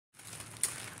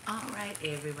All right,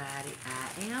 everybody, I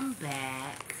am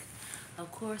back.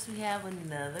 Of course, we have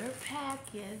another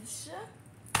package.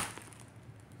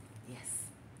 Yes,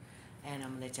 and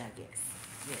I'm gonna let y'all guess.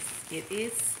 Yes, it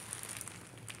is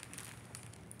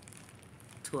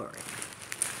torrid.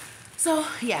 So,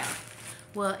 yeah,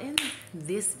 well, in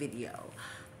this video,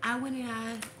 I went and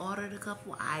I ordered a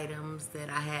couple items that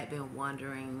I had been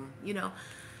wondering,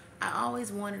 I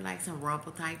always wanted like some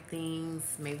rumple type things,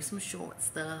 maybe some short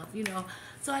stuff,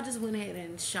 So I just went ahead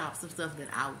and shopped some stuff that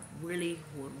I really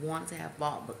would want to have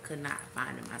bought but could not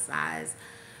find in my size.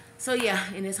 So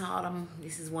yeah, in this haul,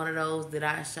 this is one of those that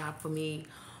I shop for me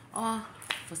or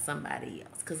for somebody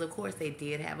else. Because of course they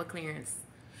did have a clearance.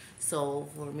 So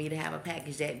for me to have a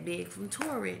package that big from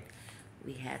Torrid,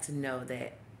 we had to know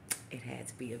that it had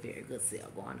to be a very good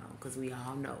sale going on. Because we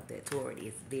all know that Torrid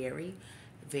is very,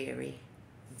 very,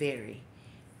 very,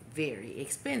 very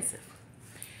expensive.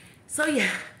 So yeah,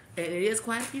 and it is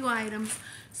quite a few items.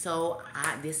 So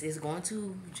this is going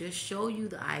to just show you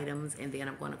the items, and then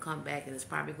I'm going to come back, and it's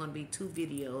probably going to be 2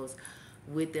 videos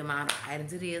with the amount of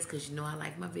items it is, because I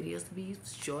like my videos to be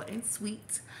short and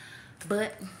sweet.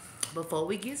 But before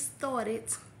we get started,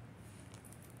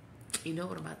 you know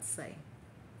what I'm about to say.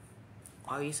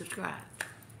 Are you subscribed?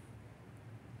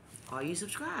 Are you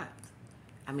subscribed?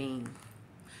 I mean,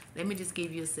 let me just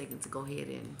give you a second to go ahead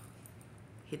and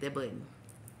hit that button.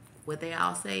 What they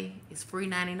all say is free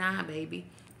 99, baby.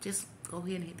 Just go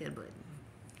ahead and hit that button.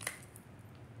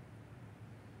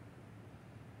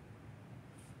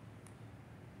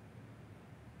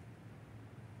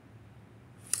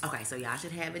 Okay, so y'all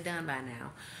should have it done by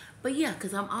now. But yeah,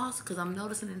 because I'm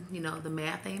noticing, the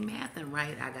math ain't mathing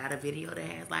right. I got a video that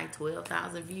has like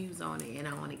 12,000 views on it, and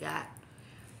I only got,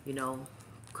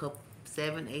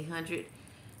 700, 800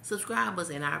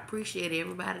 subscribers, and I appreciate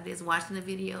everybody that's watching the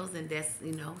videos and that's,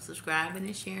 subscribing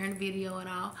and sharing the video and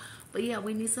all. But yeah,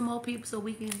 we need some more people so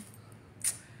we can,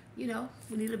 we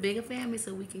need a bigger family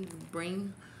so we can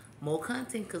bring more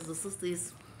content, because the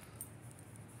sisters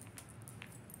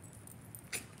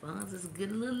funds is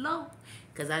getting a little low,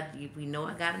 because we know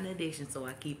I got an addiction, so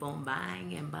I keep on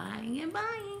buying and buying and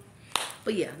buying.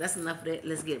 But yeah, that's enough of that.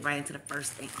 Let's get right into the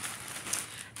first thing.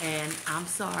 And I'm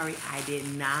sorry, I did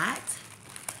not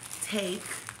take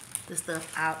the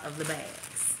stuff out of the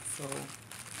bags, so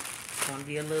it's gonna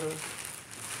be a little.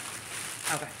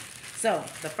 Okay, so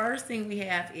the first thing we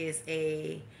have is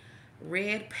a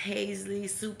red paisley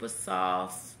super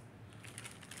soft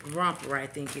romper, I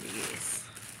think it is.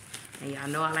 And y'all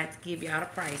know I like to give y'all the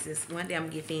prices. One day I'm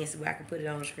gonna get fancy where I can put it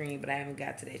on the screen, but I haven't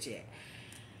got to that yet.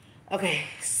 Okay,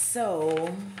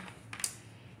 so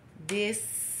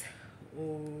this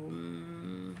romper.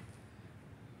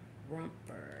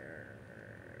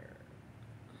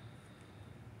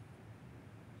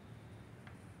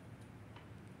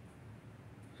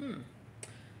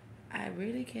 I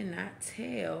really cannot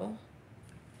tell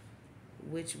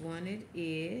which one it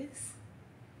is.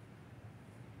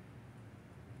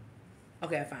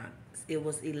 Okay, I found it. It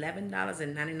was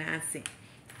 $11.99.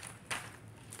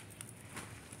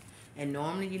 And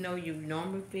normally, you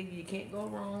normally figure you can't go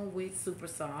wrong with super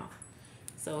soft.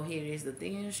 So here is the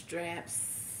thin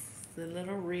straps, the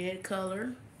little red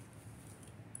color.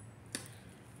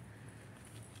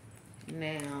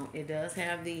 Now, it does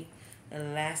have the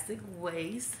elastic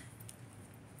waist.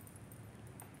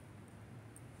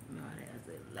 No, it has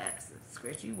the elastic,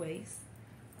 stretchy waist.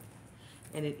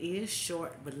 And it is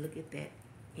short, but look at that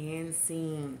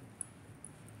inseam.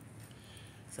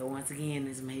 So once again,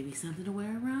 this may be something to wear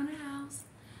around the house.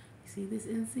 You see this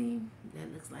inseam?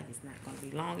 That looks like it's not going to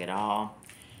be long at all.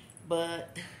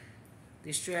 But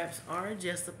the straps are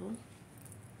adjustable.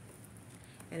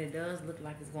 And it does look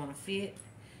like it's going to fit.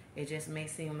 It just may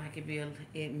seem like it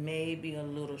may be a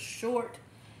little short.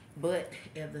 But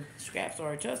if the straps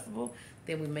are adjustable,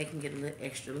 then we may can get a little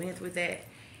extra length with that.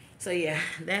 So yeah,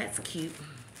 that's cute.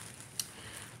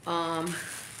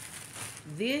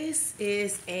 This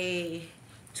is a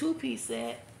 2-piece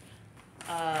set,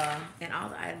 and all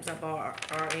the items I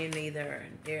bought are in either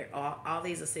all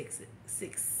these are size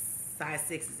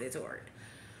 6s at Torrid.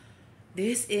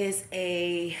 This is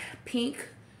a pink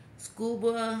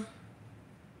scuba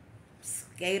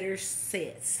skater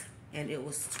set, and it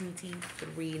was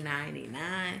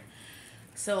 $23.99.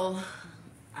 So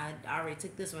I already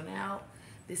took this one out.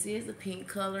 This is the pink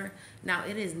color. Now,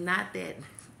 it is not that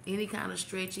any kind of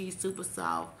stretchy, super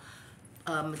soft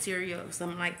material or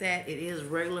something like that. It is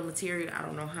regular material. I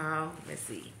don't know how. Let's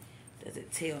see. Does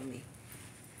it tell me?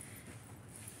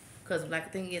 Because like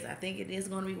the thing is, I think it is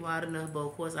going to be wide enough, but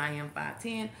of course I am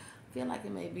 5'10". I feel like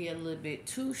it may be a little bit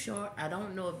too short. I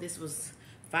don't know if this was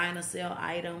final sale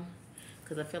item,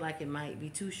 because I feel like it might be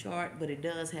too short, but it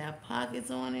does have pockets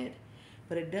on it.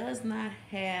 But it does not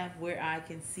have where I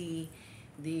can see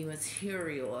the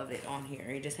material of it on here.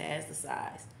 It just has the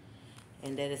size,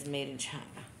 and that is made in China.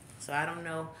 So I don't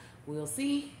know. We'll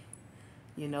see.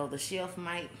 You know, the shelf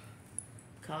might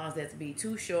cause that to be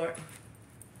too short,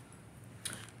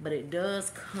 but it does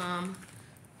come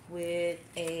with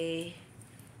a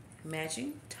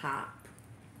matching top.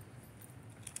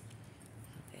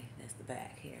 Okay, that's the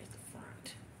back. Here's the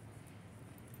front,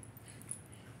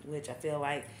 which I feel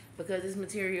like, because this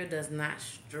material does not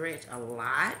stretch a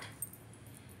lot,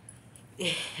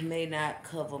 it may not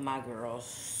cover my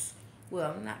girls.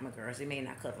 Well, not my girls. It may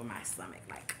not cover my stomach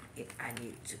like if I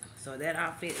need to. So that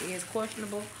outfit is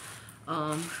questionable.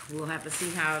 We'll have to see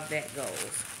how that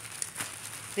goes.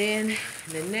 Then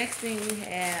the next thing we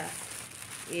have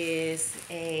is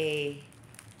a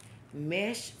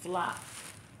mesh flop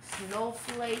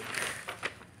snowflake.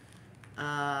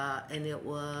 And it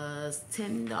was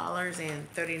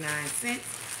 $10.39.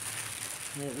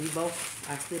 We both,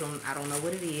 I don't know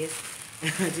what it is.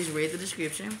 I just read the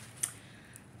description.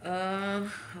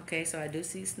 Okay, so I do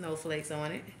see snowflakes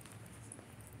on it.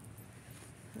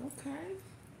 Okay.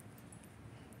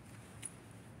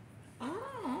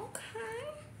 Oh, okay.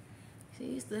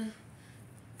 Here's the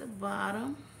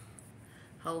bottom.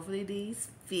 Hopefully these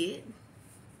fit.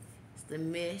 It's the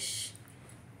mesh.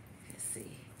 Let's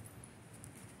see.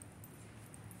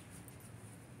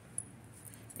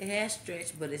 It has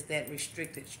stretch, but it's that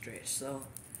restricted stretch, so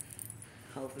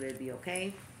hopefully it'll be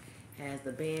okay. Has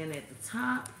the band at the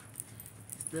top.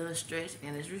 It does stretch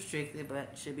and it's restricted,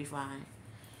 but should be fine.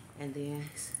 And then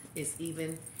it's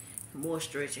even more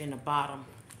stretch in the bottom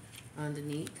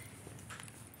underneath.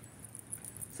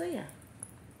 So yeah,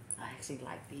 I actually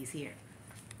like these here.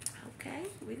 Okay,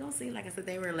 we're gonna see. Like I said,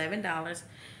 they were $11,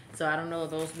 so I don't know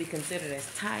if those be considered as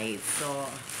tights or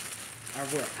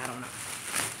what. I don't know.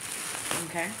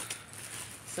 Okay,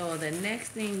 so the next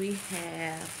thing we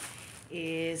have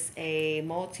is a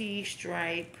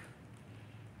multi-stripe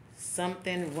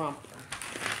something romper.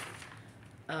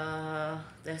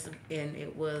 And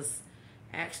it was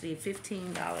actually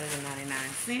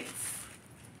 $15.99.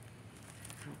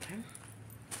 Okay,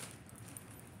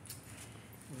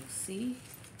 we'll see.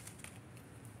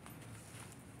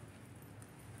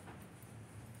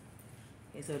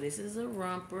 Okay, so this is a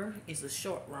romper. It's a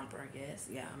short romper, I guess.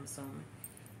 Yeah, I'm assuming.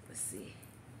 Let's see.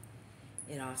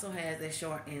 It also has that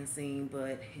short inseam,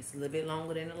 but it's a little bit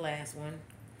longer than the last one.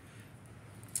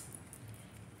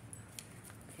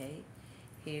 Okay,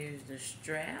 here's the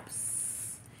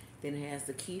straps. Then it has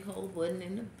the keyhole button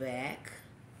in the back.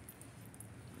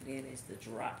 Then it's the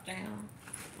drop down,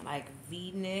 like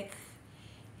V-neck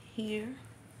here.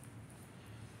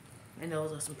 And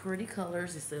those are some pretty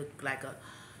colors. It's like a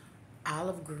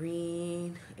olive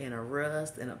green and a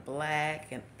rust and a black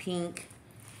and pink.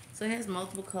 So it has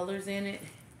multiple colors in it.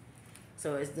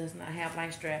 So it does not have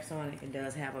like straps on it. It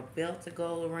does have a belt to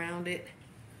go around it.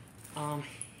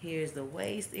 Here's the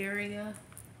waist area.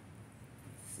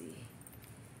 Let's see.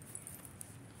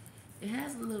 It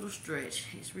has a little stretch.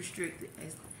 It's restricted.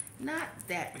 It's not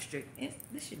that restricted.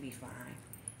 This should be fine.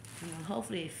 You know,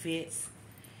 hopefully it fits.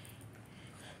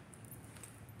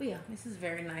 But yeah, this is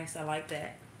very nice. I like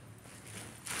that.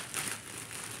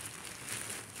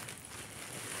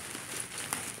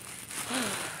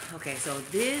 Okay, so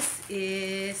this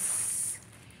is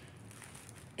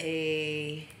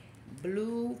a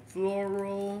blue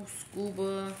floral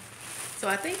scuba. So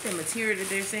I think the material that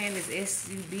they're saying is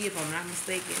SUB, if I'm not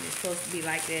mistaken. It's supposed to be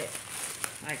like that,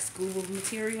 like scuba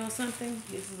material or something.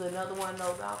 This is another one of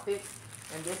those outfits,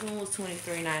 and this one was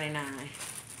 $23.99.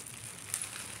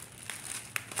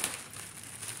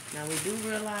 Now we do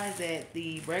realize that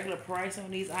the regular price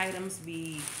on these items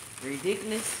be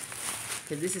ridiculous,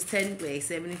 because this is technically a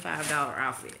 $75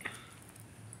 outfit.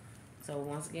 So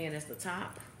once again, that's the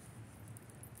top.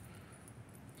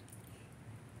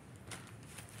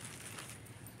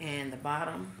 And the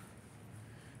bottom.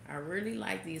 I really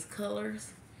like these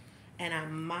colors. And I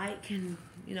might you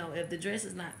know, if the dress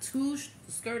is not too,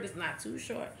 the skirt is not too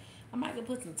short, I might go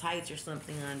put some tights or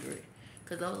something under it.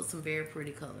 Because those are some very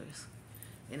pretty colors.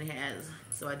 And it has,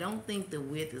 so I don't think the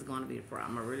width is going to be the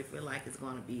problem. I really feel like it's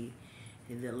going to be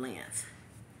the length.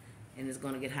 And it's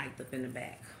going to get hiked up in the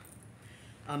back.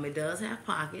 It does have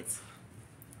pockets.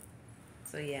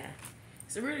 So yeah,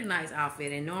 it's a really nice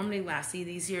outfit. And normally when I see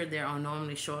these here, they're on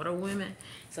normally shorter women.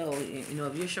 So, you know,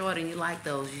 if you're short and you like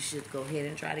those, you should go ahead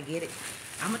and try to get it.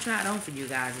 I'm going to try it on for you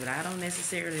guys, but I don't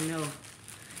necessarily know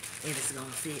if it's going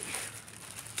to fit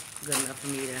good enough for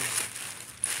me to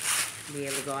be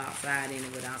able to go outside in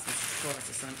it without some shorts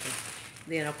or something.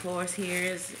 Then of course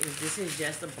this is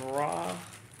just a bra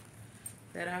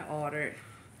that I ordered.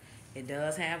 It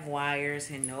does have wires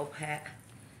and no pad,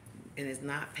 and it's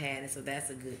not padded, so that's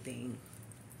a good thing.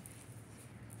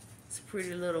 It's a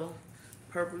pretty little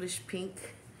purplish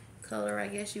pink color, I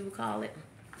guess you would call it.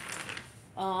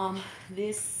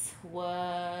 This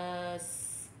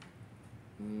was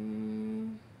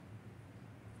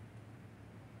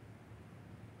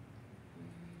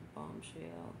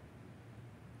bombshell.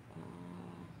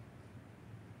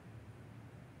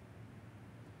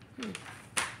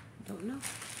 Don't know.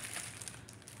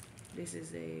 This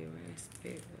is a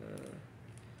raspberry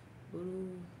blue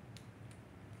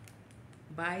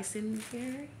bison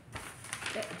berry.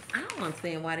 I don't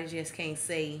understand why they just can't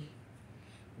say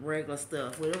regular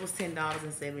stuff. Well, it was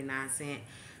 $10.79.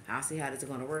 I'll see how this is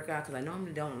going to work out because I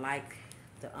normally don't like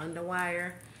the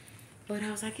underwire, but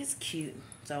I was like, it's cute,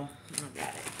 so I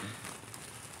got it.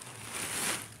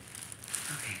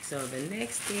 Okay, so the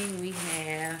next thing we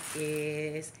have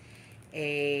is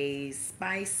a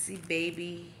spicy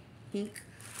baby pink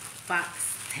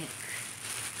box tank.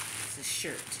 It's a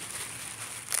shirt.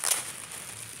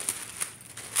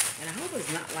 And I hope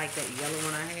it's not like that yellow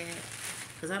one I had,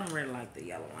 because I don't really like the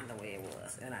yellow one the way it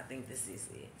was. And I think this is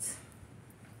it.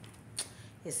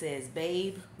 It says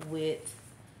Babe with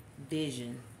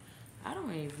Vision. I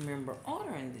don't even remember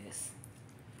ordering this.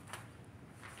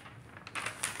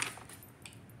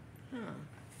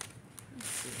 Let's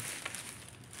see.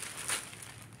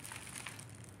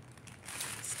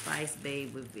 Spice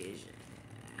Babe with Vision.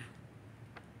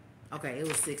 Okay, it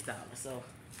was $6, so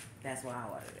that's why I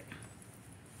ordered it.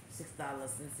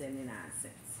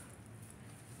 $6.79.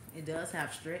 It does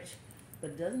have stretch, but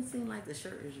it doesn't seem like the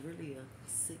shirt is really a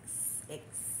 6X.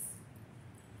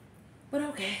 But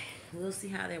okay, we'll see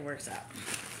how that works out.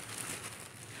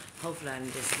 Hopefully I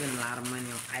didn't just spend a lot of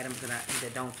money on items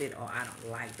that don't fit or I don't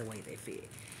like the way they fit.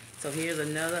 So here's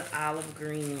another olive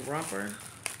green romper.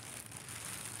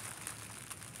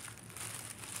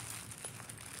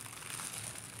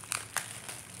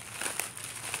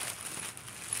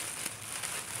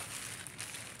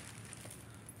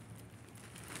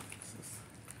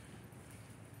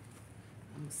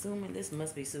 I'm assuming this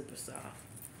must be super soft.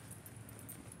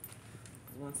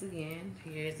 Once again,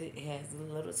 here's it. It has a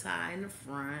little tie in the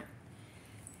front.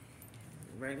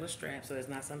 Regular strap, so it's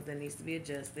not something that needs to be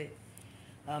adjusted.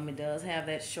 It does have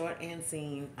that short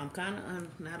inseam. I'm kind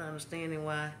of not understanding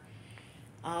why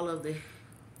all of the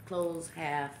clothes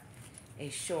have a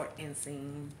short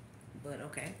inseam, but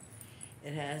okay.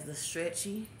 It has the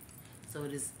stretchy, so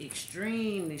it is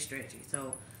extremely stretchy.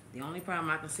 So the only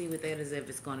problem I can see with that is if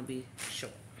it's going to be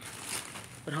short.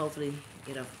 But hopefully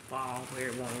it'll fall where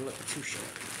it won't look too short.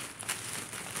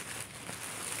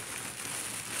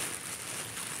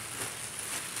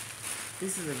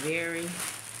 This is a very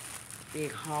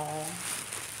big haul.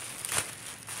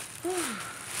 So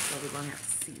we're going to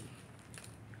have to see.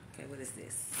 Okay, what is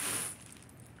this?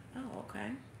 Oh,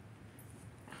 okay.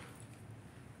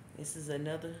 This is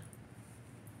another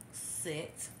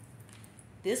set.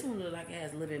 This one looks like it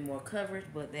has a little bit more coverage,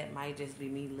 but that might just be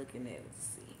me looking at it to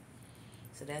see.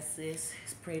 So that's this.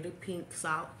 It's pretty pink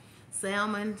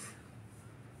salmon.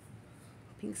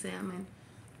 Pink salmon.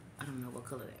 I don't know what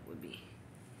color that would be.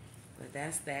 But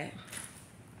that's that.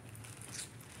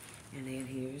 And then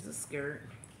here's a skirt.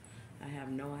 I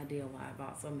have no idea why I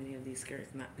bought so many of these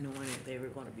skirts, not knowing if they were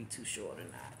going to be too short or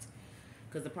not.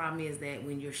 Because the problem is that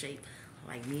when you're shaped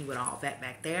like me with all that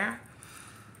back there,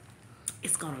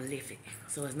 it's going to lift it.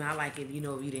 So it's not like if you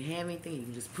didn't have anything, you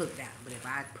can just put it down. But if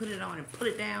I put it on and put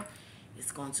it down,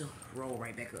 it's going to roll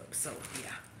right back up. So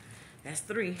yeah, that's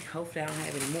 3. Hopefully I don't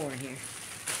have any more in here.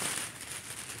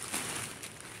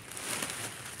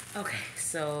 Okay,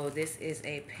 so this is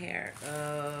a pair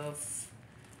of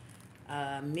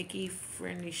Mickey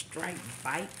friendly stripe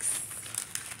bikes.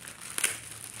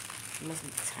 It must be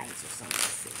tights or something. Let's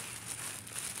see.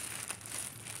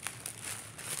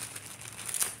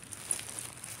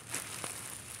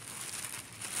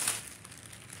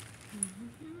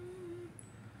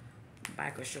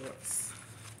 Biker shorts,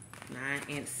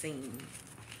 9-inch seam.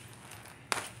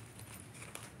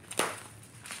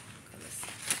 Let's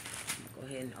go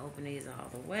ahead and open these all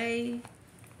the way.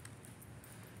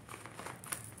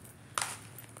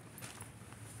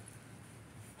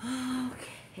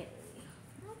 Okay.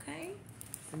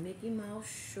 The Mickey Mouse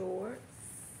shorts.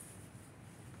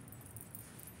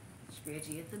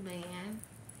 Stretchy at the band.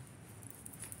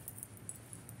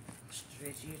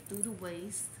 Stretchy through the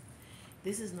waist.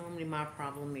 This is normally my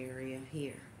problem area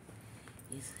here.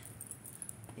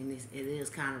 It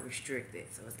is kind of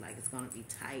restricted, so it's like it's going to be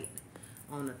tight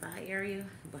on the thigh area,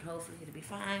 but hopefully it'll be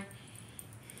fine.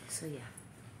 So yeah,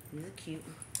 these are cute.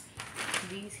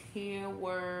 These here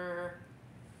were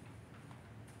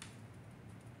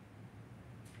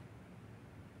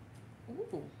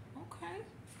ooh, okay.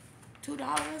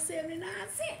 $2.79.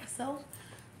 So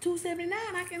 $2.79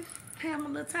 I can have them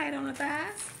a little tight on the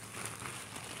thighs.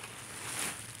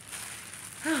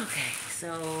 Okay,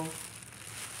 so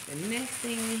the next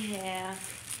thing we have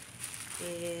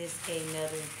is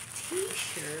another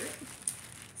t-shirt.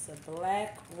 It's a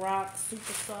Black Rock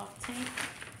Super Soft tank.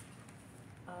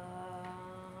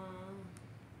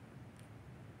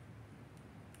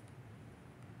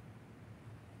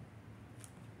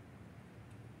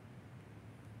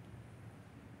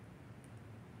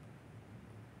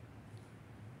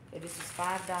 This is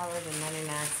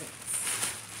 $5.99.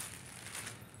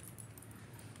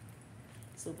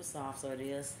 Super soft, so it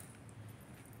is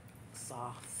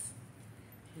soft.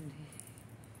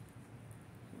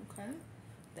 Okay,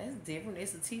 that's different.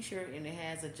 It's a t-shirt and it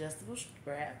has adjustable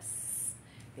straps.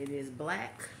 It is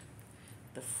black.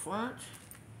 The front,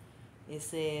 it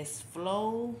says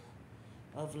Flow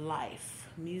of Life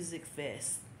Music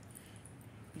Fest.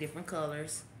 Different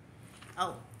colors.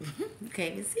 Oh, you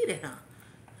can't even see that, huh?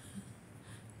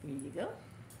 Here you go.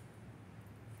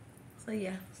 So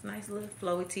yeah, it's a nice little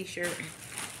flowy t-shirt.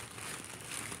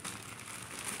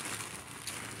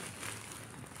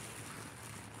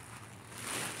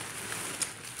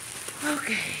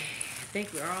 Okay, I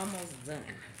think we're almost done.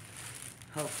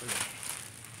 Hopefully.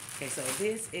 Okay, so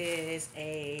this is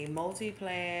a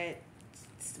multi-plaid,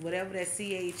 whatever that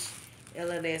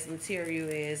CHLNS material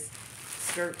is,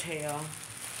 skirt tail.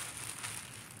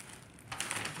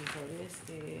 Okay, so this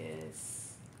is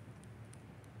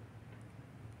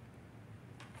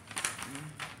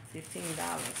 $15.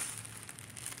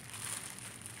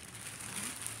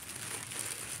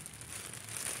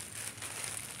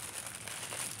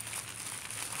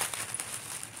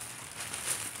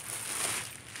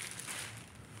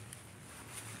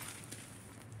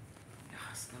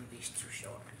 It's gonna be too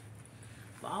short.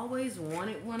 I've always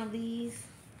wanted one of these.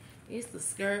 It's the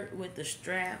skirt with the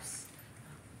straps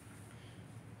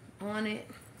on it.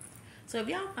 So if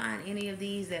y'all find any of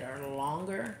these that are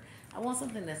longer, I want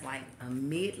something that's like a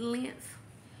mid-length.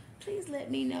 Please let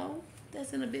me know.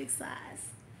 That's in a big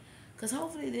size. Because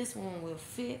hopefully this one will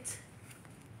fit.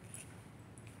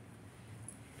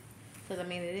 Because I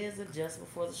mean it is adjustable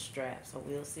for the strap. So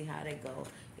we'll see how they go.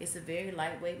 It's a very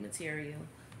lightweight material.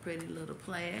 Pretty little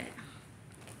plaid.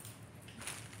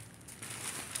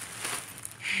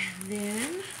 And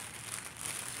then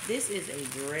this is a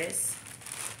dress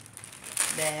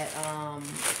that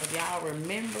if y'all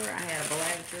remember, I had a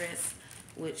black dress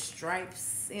with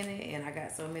stripes in it and I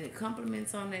got so many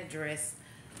compliments on that dress,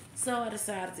 so I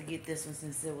decided to get this one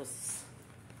since it was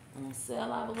on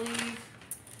sale, I believe.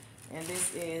 And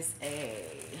this is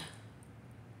a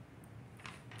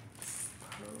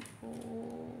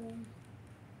purple,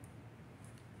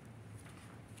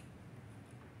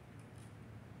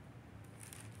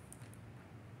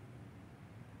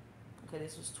 okay,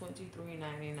 this was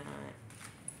 $23.99.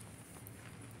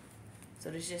 So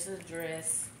this is just a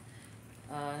dress.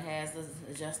 It has the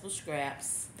adjustable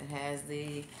straps. It has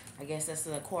the, I guess that's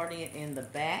the accordion in the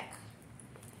back.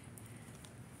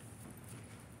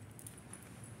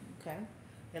 Okay.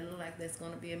 It looks like that's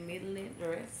going to be a mid-length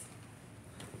dress.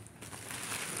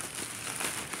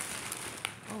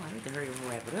 Oh, I need to hurry and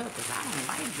wrap it up because I don't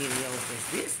like videos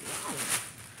that's this long.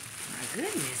 My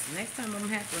goodness. Next time I'm going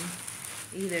to have to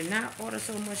either not order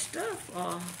so much stuff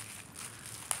or...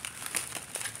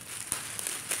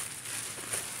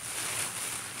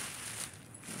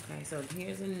 Okay, so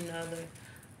here's another.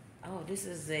 Oh, this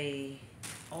is a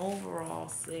overall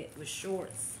set with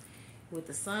shorts with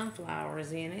the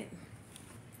sunflowers in it.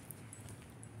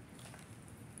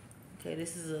 Okay,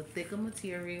 this is a thicker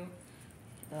material.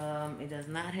 It does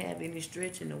not have any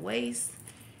stretch in the waist.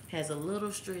 Has a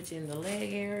little stretch in the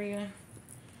leg area.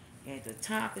 At the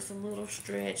top, it's a little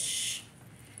stretch.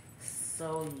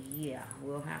 So yeah,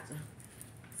 we'll have to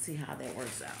see how that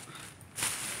works out.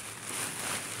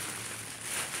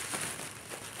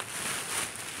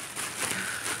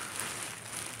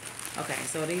 Okay,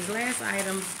 so these last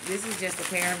items, this is just a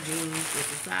pair of jeans.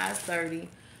 It's a size 30.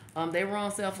 They were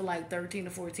on sale for like $13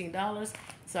 to $14.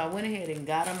 So I went ahead and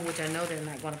got them, which I know they're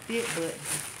not going to fit, but,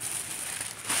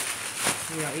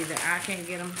 you know, either I can't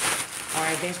get them or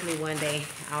eventually one day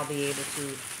I'll be able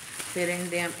to fit in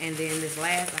them. And then this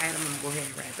last item, I'm going to go ahead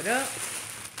and wrap it up,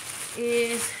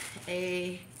 is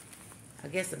a, I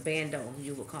guess a bandeau.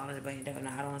 You would call it a bandeau.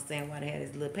 Now, I don't understand why they had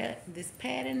this little pad, this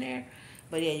pad in there.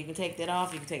 But yeah, you can take that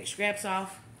off. You can take the straps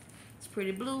off. It's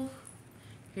pretty blue.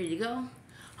 Here you go.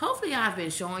 Hopefully I've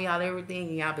been showing y'all everything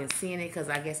and y'all been seeing it, because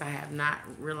I guess I have not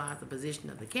realized the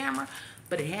position of the camera.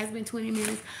 But it has been 20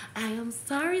 minutes. I am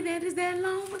sorry that is that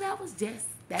long, but that was just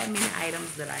that many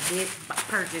items that I did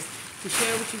purchase to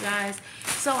share with you guys.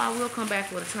 So I will come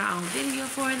back with a try on video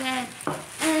for that.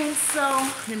 And so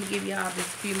let me give y'all just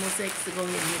a few more seconds to go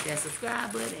ahead and hit that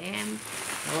subscribe button and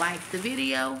like the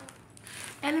video.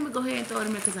 And let me go ahead and throw them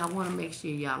in, because I want to make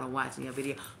sure y'all are watching your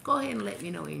video. Go ahead and let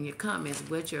me know in your comments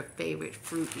what your favorite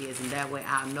fruit is, and that way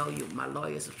I'll know you, my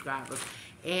loyal subscribers,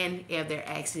 and if they're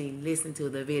actually listening to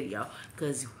the video,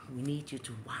 because we need you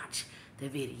to watch the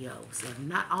videos. If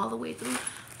not all the way through,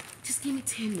 just give me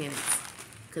 10 minutes,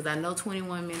 because I know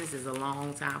 21 minutes is a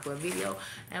long time for a video.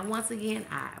 And once again,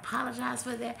 I apologize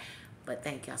for that, but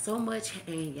thank y'all so much,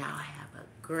 and y'all have a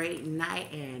great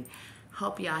night, and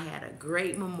hope y'all had a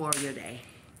great Memorial Day.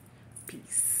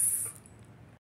 Peace.